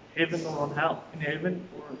 Heaven or on hell? In heaven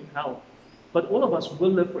or in hell? But all of us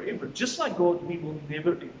will live forever. Just like God, we will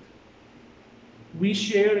never end. We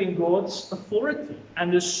share in God's authority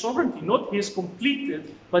and His sovereignty, not His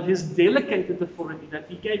completed, but His delegated authority that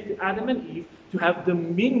He gave to Adam and Eve to have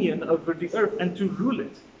dominion over the earth and to rule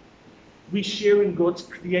it. We share in God's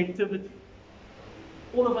creativity.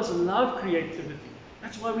 All of us love creativity.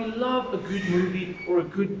 That's why we love a good movie or a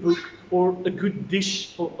good book or a good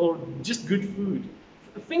dish or just good food.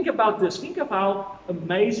 Think about this. Think of how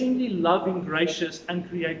amazingly loving, gracious, and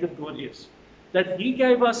creative God is. That He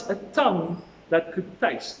gave us a tongue that could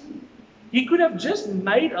taste. He could have just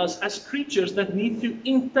made us as creatures that need to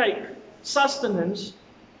intake sustenance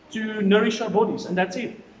to nourish our bodies, and that's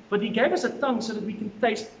it. But He gave us a tongue so that we can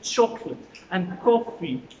taste chocolate and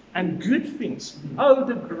coffee and good things. Oh,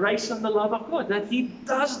 the grace and the love of God, that He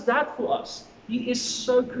does that for us. He is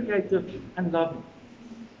so creative and loving.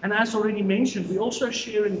 And as already mentioned, we also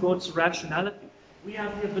share in God's rationality. We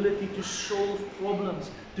have the ability to solve problems,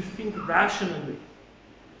 to think rationally.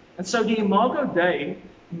 And so the Imago Dei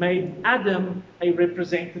made Adam a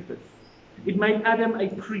representative. It made Adam a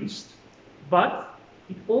priest. But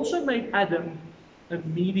it also made Adam a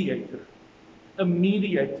mediator. A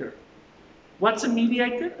mediator. What's a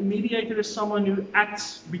mediator? A mediator is someone who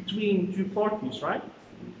acts between two parties, right?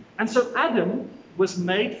 And so Adam was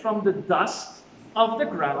made from the dust of the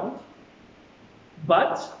ground,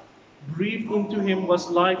 but breathed into him was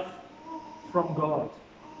life from God.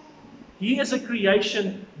 He is a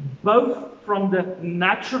creation both from the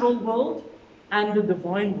natural world and the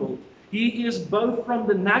divine world. He is both from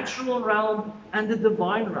the natural realm and the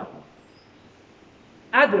divine realm.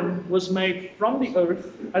 Adam was made from the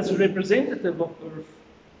earth as a representative of earth,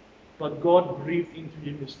 but God breathed into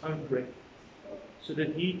him His own breath so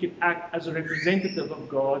that he could act as a representative of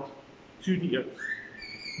God to the earth.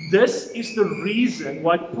 This is the reason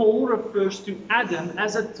why Paul refers to Adam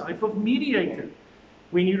as a type of mediator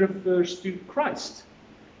when he refers to Christ.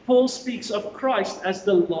 Paul speaks of Christ as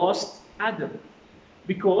the last Adam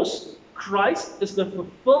because Christ is the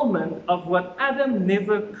fulfillment of what Adam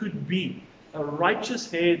never could be, a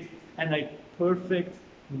righteous head and a perfect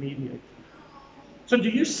mediator. So do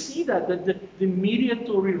you see that the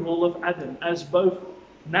mediatory role of Adam as both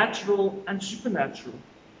natural and supernatural?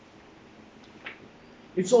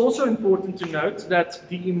 It's also important to note that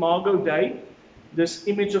the Imago Dei, this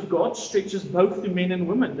image of God, stretches both to men and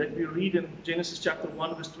women that we read in Genesis chapter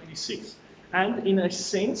 1 verse 26. And in a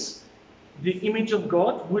sense, the image of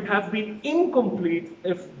God would have been incomplete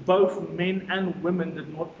if both men and women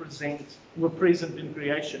were present in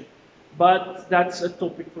creation. But that's a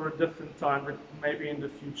topic for a different time that maybe in the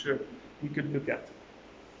future we could look at.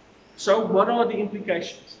 So what are the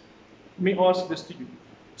implications? Let me ask this to you.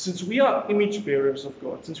 Since we are image bearers of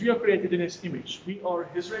God, since we are created in His image, we are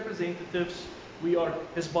His representatives, we are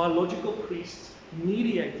His biological priests,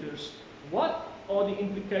 mediators. What are the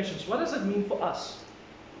implications? What does it mean for us?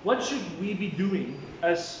 What should we be doing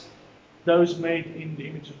as those made in the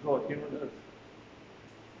image of God here on earth?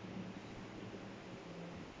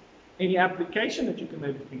 Any application that you can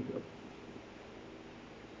maybe think of?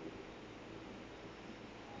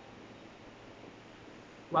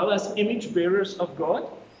 Well, as image bearers of God,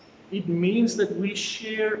 it means that we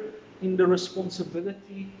share in the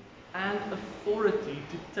responsibility and authority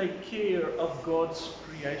to take care of God's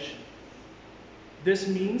creation. This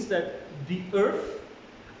means that the earth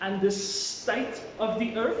and the state of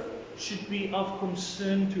the earth should be of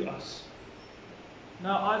concern to us.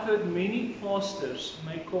 Now, I've heard many pastors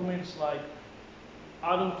make comments like,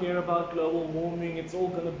 I don't care about global warming, it's all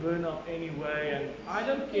going to burn up anyway, and I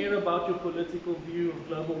don't care about your political view of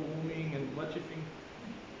global warming and what you think.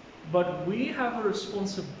 But we have a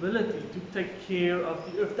responsibility to take care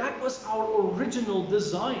of the earth. That was our original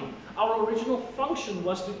design. Our original function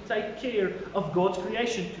was to take care of God's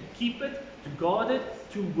creation, to keep it, to guard it,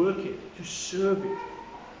 to work it, to serve it.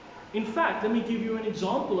 In fact, let me give you an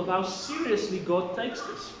example of how seriously God takes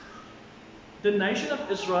this. The nation of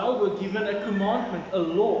Israel were given a commandment, a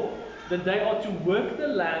law, that they are to work the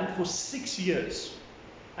land for 6 years.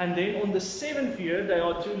 And then on the 7th year, they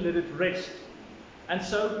are to let it rest. And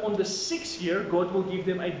so on the 6th year, God will give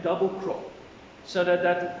them a double crop, so that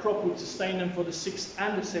that crop would sustain them for the 6th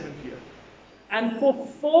and the 7th year. And for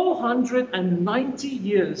 490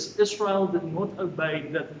 years, Israel did not obey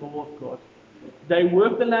that law of God. They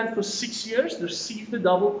worked the land for 6 years, received the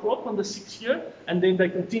double crop on the 6th year, and then they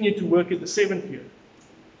continued to work in the 7th year.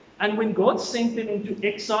 And when God sent them into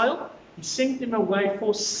exile, He sent them away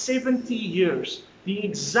for 70 years, the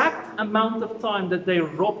exact amount of time that they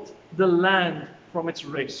robbed the land from its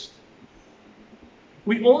rest.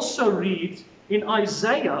 We also read in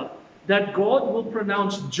Isaiah that God will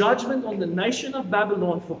pronounce judgment on the nation of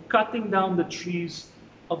Babylon for cutting down the trees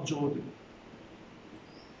of Jordan.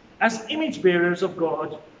 As image bearers of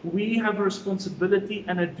God, we have a responsibility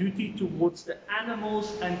and a duty towards the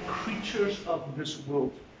animals and creatures of this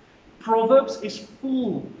world. Proverbs is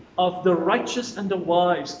full of the righteous and the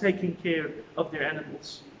wise taking care of their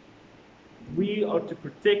animals. We are to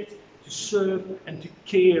protect, to serve, and to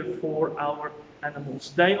care for our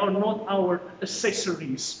animals. They are not our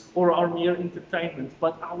accessories or our mere entertainment,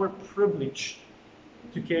 but our privilege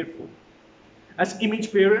to care for. As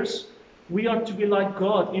image bearers, we are to be like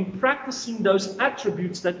God in practicing those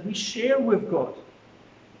attributes that we share with God.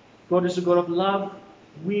 God is a God of love.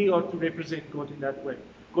 We are to represent God in that way.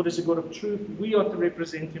 God is a God of truth. We are to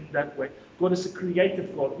represent Him that way. God is a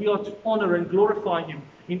creative God. We are to honor and glorify Him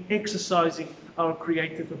in exercising our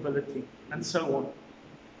creative ability, and so on.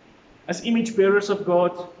 As image bearers of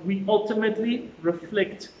God, we ultimately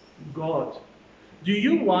reflect God. Do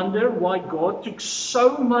you wonder why God took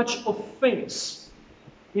so much offense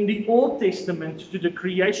in the Old Testament to the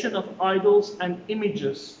creation of idols and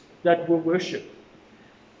images that were worshipped?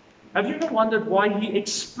 Have you ever wondered why He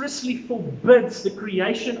expressly forbids the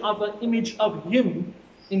creation of an image of Him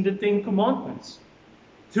in the Ten Commandments?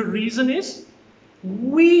 The reason is,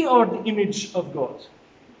 we are the image of God.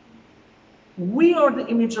 We are the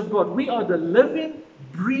image of God. We are the living,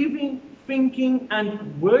 breathing, thinking,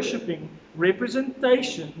 and worshipping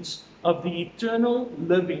representations of the eternal,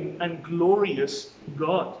 living, and glorious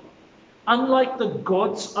God. Unlike the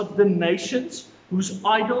gods of the nations, whose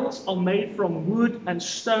idols are made from wood and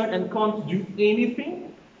stone and can't do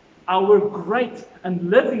anything, our great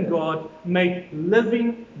and living God made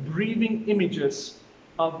living, breathing images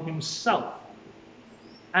of Himself.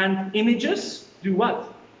 And images do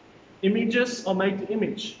what? Images are made to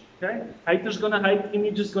image. Okay? Haters gonna hate,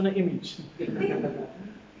 image is gonna image.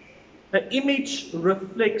 An image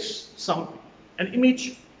reflects something. An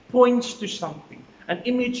image points to something. An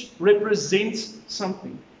image represents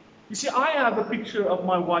something. You see, I have a picture of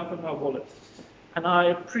my wife in my wallet. And I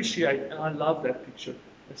appreciate and I love that picture.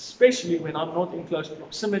 Especially when I'm not in close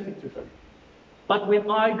proximity to her. But when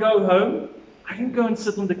I go home, I don't go and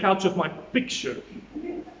sit on the couch of my picture.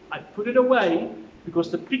 I put it away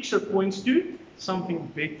because the picture points to something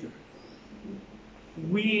better.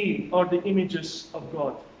 We are the images of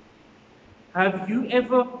God. Have you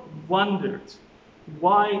ever wondered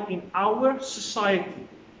why in our society,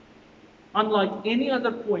 unlike any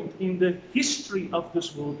other point in the history of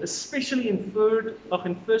this world, especially in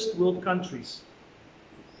first world countries,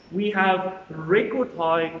 we have record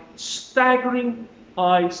high, staggering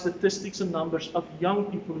high statistics and numbers of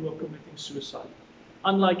young people who are committing suicide?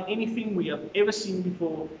 Unlike anything we have ever seen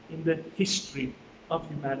before in the history of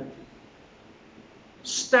humanity.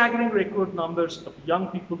 Staggering record numbers of young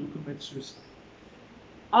people who commit suicide.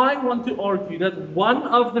 I want to argue that one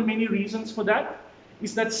of the many reasons for that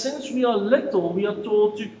is that since we are little, we are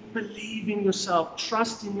told to believe in yourself,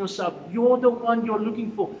 trust in yourself. You're the one you're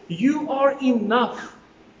looking for. You are enough.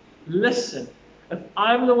 Listen, if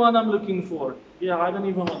I'm the one I'm looking for, I don't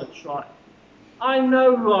even want to try. I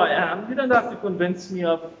know who I am. You don't have to convince me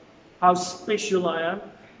of how special I am.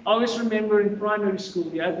 I always remember in primary school,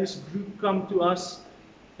 we had this group come to us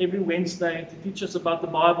every Wednesday and to teach us about the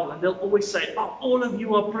Bible. And they'll always say, oh, all of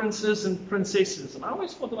you are princes and princesses. And I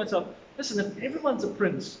always thought to myself, listen, if everyone's a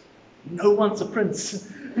prince, no one's a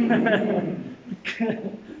prince. And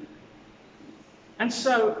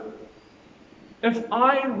so, if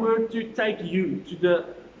I were to take you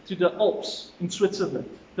to the Alps in Switzerland,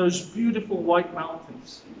 those beautiful white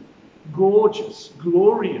mountains, gorgeous,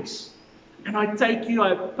 glorious, and I take you,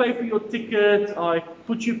 I pay for your ticket, I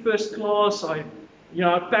put you first class, I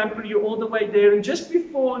pamper you all the way there, and just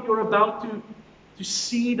before you're about to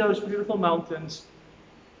see those beautiful mountains,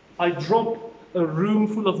 I drop a room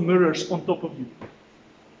full of mirrors on top of you.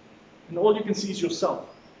 And all you can see is yourself.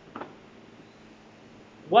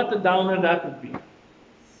 What a downer that would be.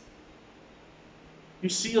 You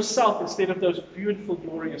see yourself instead of those beautiful,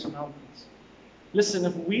 glorious mountains. Listen,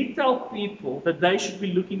 if we tell people that they should be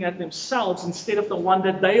looking at themselves instead of the one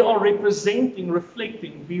that they are representing,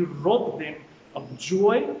 reflecting, we rob them of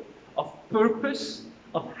joy, of purpose,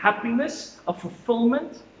 of happiness, of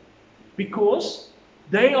fulfillment. because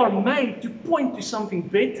they are made to point to something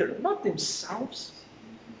better, not themselves.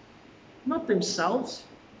 Not themselves.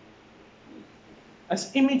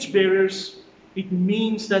 As image bearers, it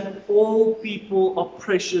means that all people are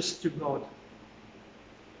precious to God.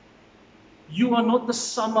 You are not the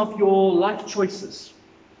sum of your life choices,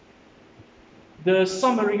 the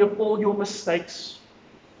summary of all your mistakes,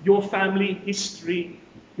 your family history,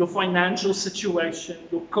 your financial situation,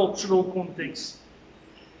 your cultural context.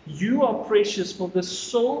 You are precious for the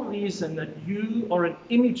sole reason that you are an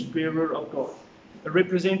image bearer of God, a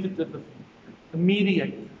representative of Him, a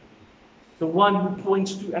mediator, the one who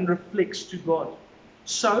points to and reflects to God.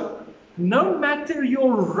 So, no matter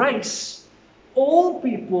your race, all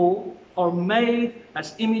people are made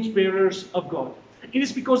as image bearers of God. It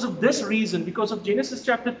is because of this reason, because of Genesis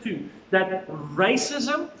chapter 2, that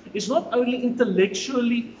racism is not only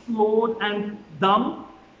intellectually flawed and dumb,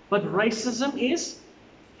 but racism is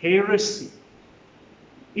heresy.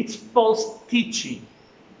 It's false teaching.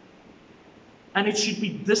 And it should be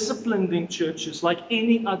disciplined in churches like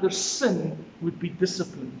any other sin would be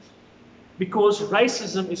disciplined. Because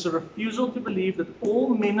racism is a refusal to believe that all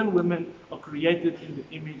men and women are created in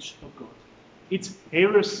the image of God. It's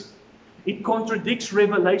heresy. It contradicts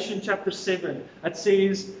Revelation chapter 7. It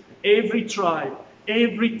says, every tribe,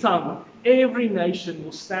 every tongue, every nation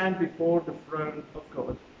will stand before the throne of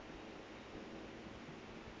God.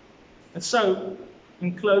 And so,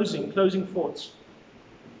 in closing thoughts,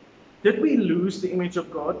 did we lose the image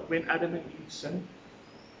of God when Adam and Eve sinned?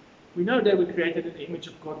 We know they were created in the image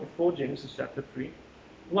of God before Genesis chapter 3.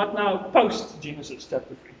 What now post Genesis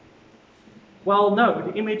chapter 3? Well,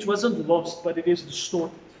 no, the image wasn't lost, but it is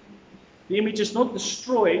distorted. The image is not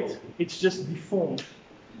destroyed, it's just deformed.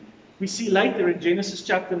 We see later in Genesis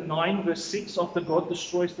chapter 9, verse 6, after God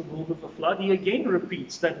destroys the world with a flood, He again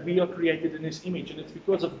repeats that we are created in His image. And it's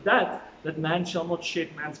because of that man shall not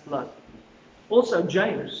shed man's blood. Also,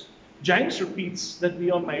 James repeats that we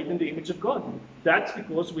are made in the image of God. That's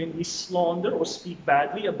because when we slander or speak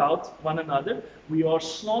badly about one another, we are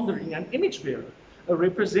slandering an image bearer, a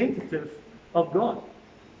representative of God.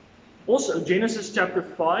 Also, Genesis chapter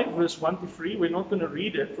 5, verse 1 to 3, we're not going to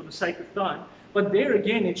read it for the sake of time, but there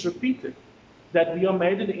again it's repeated that we are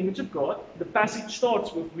made in the image of God. The passage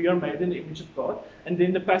starts with we are made in the image of God, and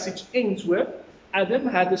then the passage ends with Adam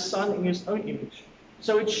had a son in his own image.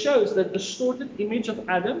 So it shows that the distorted image of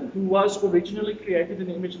Adam, who was originally created in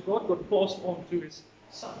the image of God, got passed on to his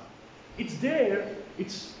son. It's there,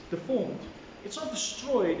 it's deformed. It's not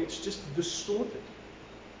destroyed, it's just distorted.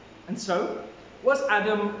 And so, was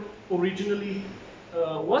Adam when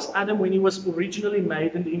he was originally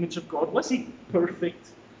made in the image of God, was he perfect?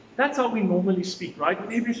 That's how we normally speak, right?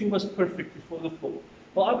 When everything was perfect before the fall.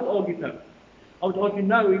 Well, I would argue no. I would argue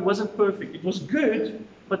no, he wasn't perfect. It was good,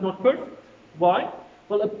 but not perfect. Why?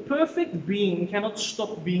 Well, a perfect being cannot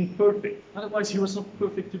stop being perfect. Otherwise, he was not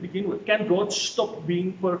perfect to begin with. Can God stop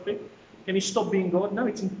being perfect? Can He stop being God? No,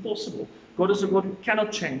 it's impossible. God is a God who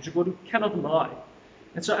cannot change, a God who cannot lie.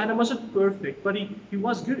 And so Adam wasn't perfect, but he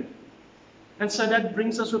was good. And so that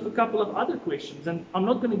brings us with a couple of other questions. And I'm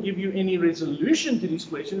not going to give you any resolution to these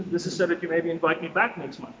questions. This is so that you maybe invite me back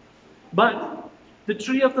next month. But the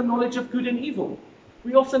tree of the knowledge of good and evil.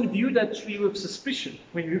 We often view that tree with suspicion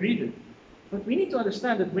when we read it. But we need to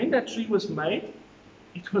understand that when that tree was made,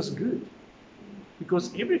 it was good.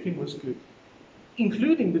 Because everything was good,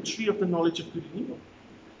 including the tree of the knowledge of good and evil.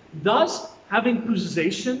 Does having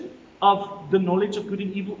possession of the knowledge of good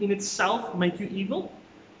and evil in itself make you evil?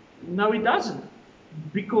 No, it doesn't.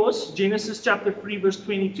 Because Genesis chapter 3, verse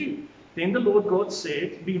 22, then the Lord God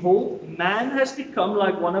said, behold, man has become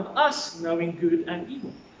like one of us, knowing good and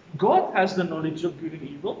evil. God has the knowledge of good and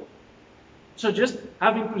evil. So just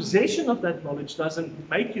having possession of that knowledge doesn't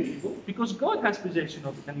make you evil, because God has possession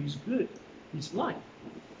of it and He's good. He's light.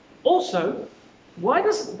 Also, why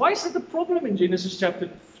is it a problem in Genesis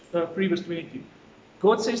chapter 3, verse 22?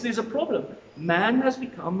 God says there's a problem. Man has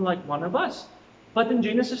become like one of us. But in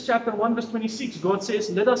Genesis chapter 1, verse 26, God says,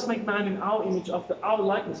 let us make man in our image after our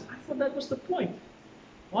likeness. I thought that was the point.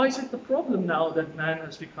 Why is it the problem now that man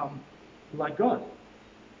has become like God?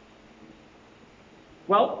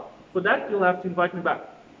 Well, for that you'll have to invite me back.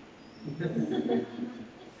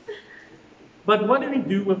 But what do we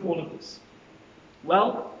do with all of this?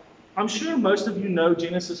 Well, I'm sure most of you know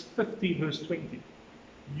Genesis 50, verse 20.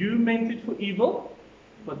 You meant it for evil,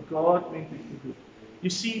 but God meant it for good. You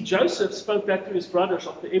see, Joseph spoke that to his brothers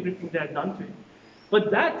after everything they had done to him. But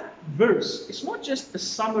that verse is not just a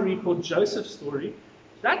summary for Joseph's story.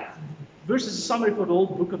 That verse is a summary for the whole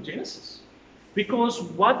book of Genesis. Because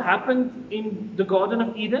what happened in the Garden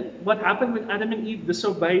of Eden, what happened when Adam and Eve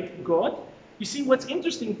disobeyed God? You see, what's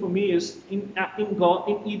interesting for me is in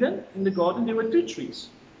Eden, in the garden, there were two trees.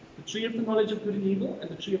 The tree of the knowledge of good and evil and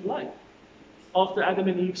the tree of life. After Adam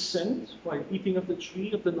and Eve sinned by eating of the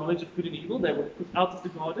tree of the knowledge of good and evil, they were put out of the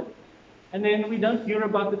garden. And then we don't hear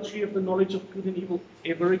about the tree of the knowledge of good and evil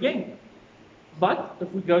ever again. But if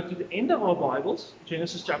we go to the end of our Bibles,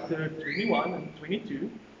 Genesis chapter 21 and 22,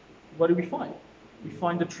 what do we find? We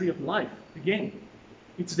find the tree of life again.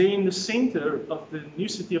 It's there in the center of the new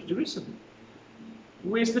city of Jerusalem.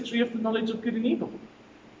 Where's the tree of the knowledge of good and evil?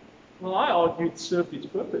 Well, I argue it served its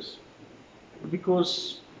purpose,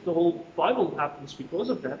 because the whole Bible happens because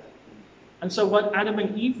of that. And so what Adam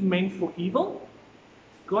and Eve meant for evil,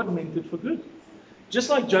 God meant it for good. Just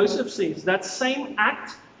like Joseph says, that same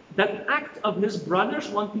act, that act of his brothers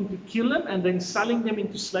wanting to kill him and then selling them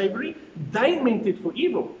into slavery, they meant it for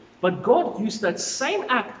evil. But God used that same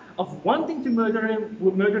act of wanting to murder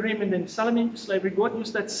him and then sell him into slavery. God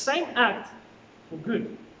used that same act for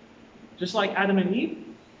good. Just like Adam and Eve,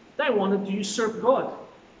 they wanted to usurp God.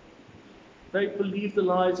 They believed the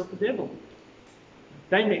lies of the devil.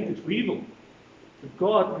 They meant it for evil. But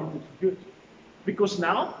God meant it for good. Because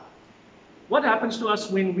now, what happens to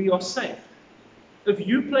us when we are saved? If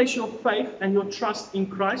you place your faith and your trust in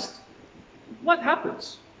Christ, what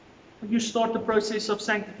happens? You start the process of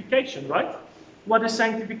sanctification, right? What is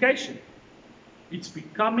sanctification? It's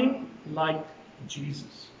becoming like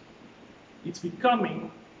Jesus. It's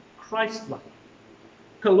becoming Christ-like.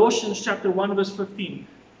 Colossians chapter 1 verse 15.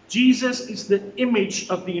 Jesus is the image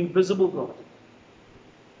of the invisible God.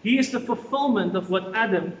 He is the fulfillment of what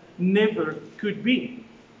Adam never could be.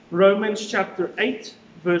 Romans chapter 8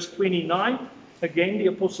 verse 29. Again, the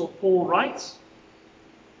Apostle Paul writes,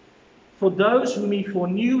 "For those whom he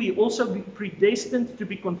foreknew, he also predestined to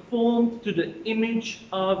be conformed to the image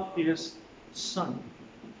of his Son."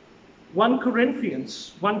 1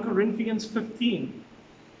 Corinthians 15.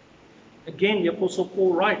 Again, the Apostle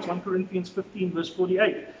Paul writes, 1 Corinthians 15 verse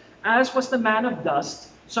 48, "As was the man of dust,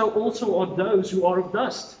 so also are those who are of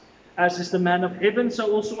dust. As is the man of heaven,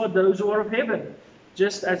 so also are those who are of heaven.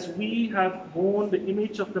 Just as we have borne the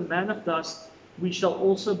image of the man of dust, we shall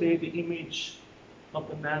also bear the image of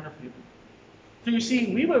the man of heaven." So you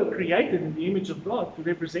see, we were created in the image of God to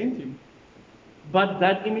represent Him. But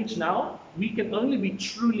that image now, we can only be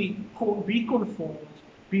truly be conformed,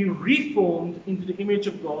 be reformed into the image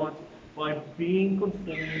of God by being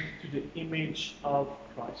conformed to the image of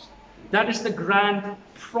Christ. That is the grand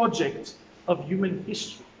project of human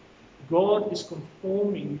history. God is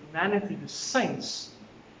conforming humanity, the saints,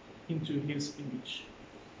 into His image.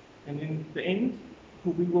 And in the end,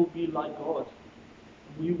 we will be like God.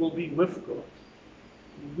 We will be with God.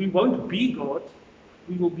 We won't be God.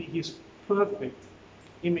 We will be His perfect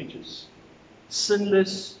images.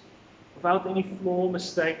 Sinless, without any flaw or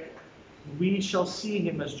mistake. We shall see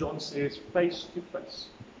Him, as John says, face to face.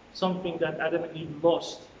 Something that Adam and Eve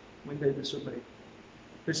lost when they disobeyed.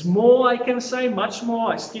 There's more I can say, much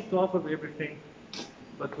more. I skipped half of everything.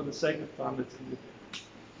 But for the sake of time, let's leave it there.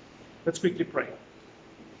 Let's quickly pray.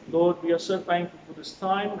 Lord, we are so thankful for this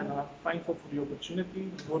time, and I'm thankful for the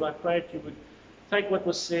opportunity. Lord, I pray that You would take what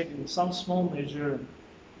was said in some small measure and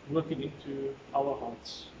work it into our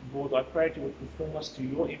hearts. Lord, I pray that You would conform us to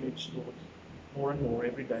Your image, Lord, more and more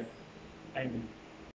every day. Amen.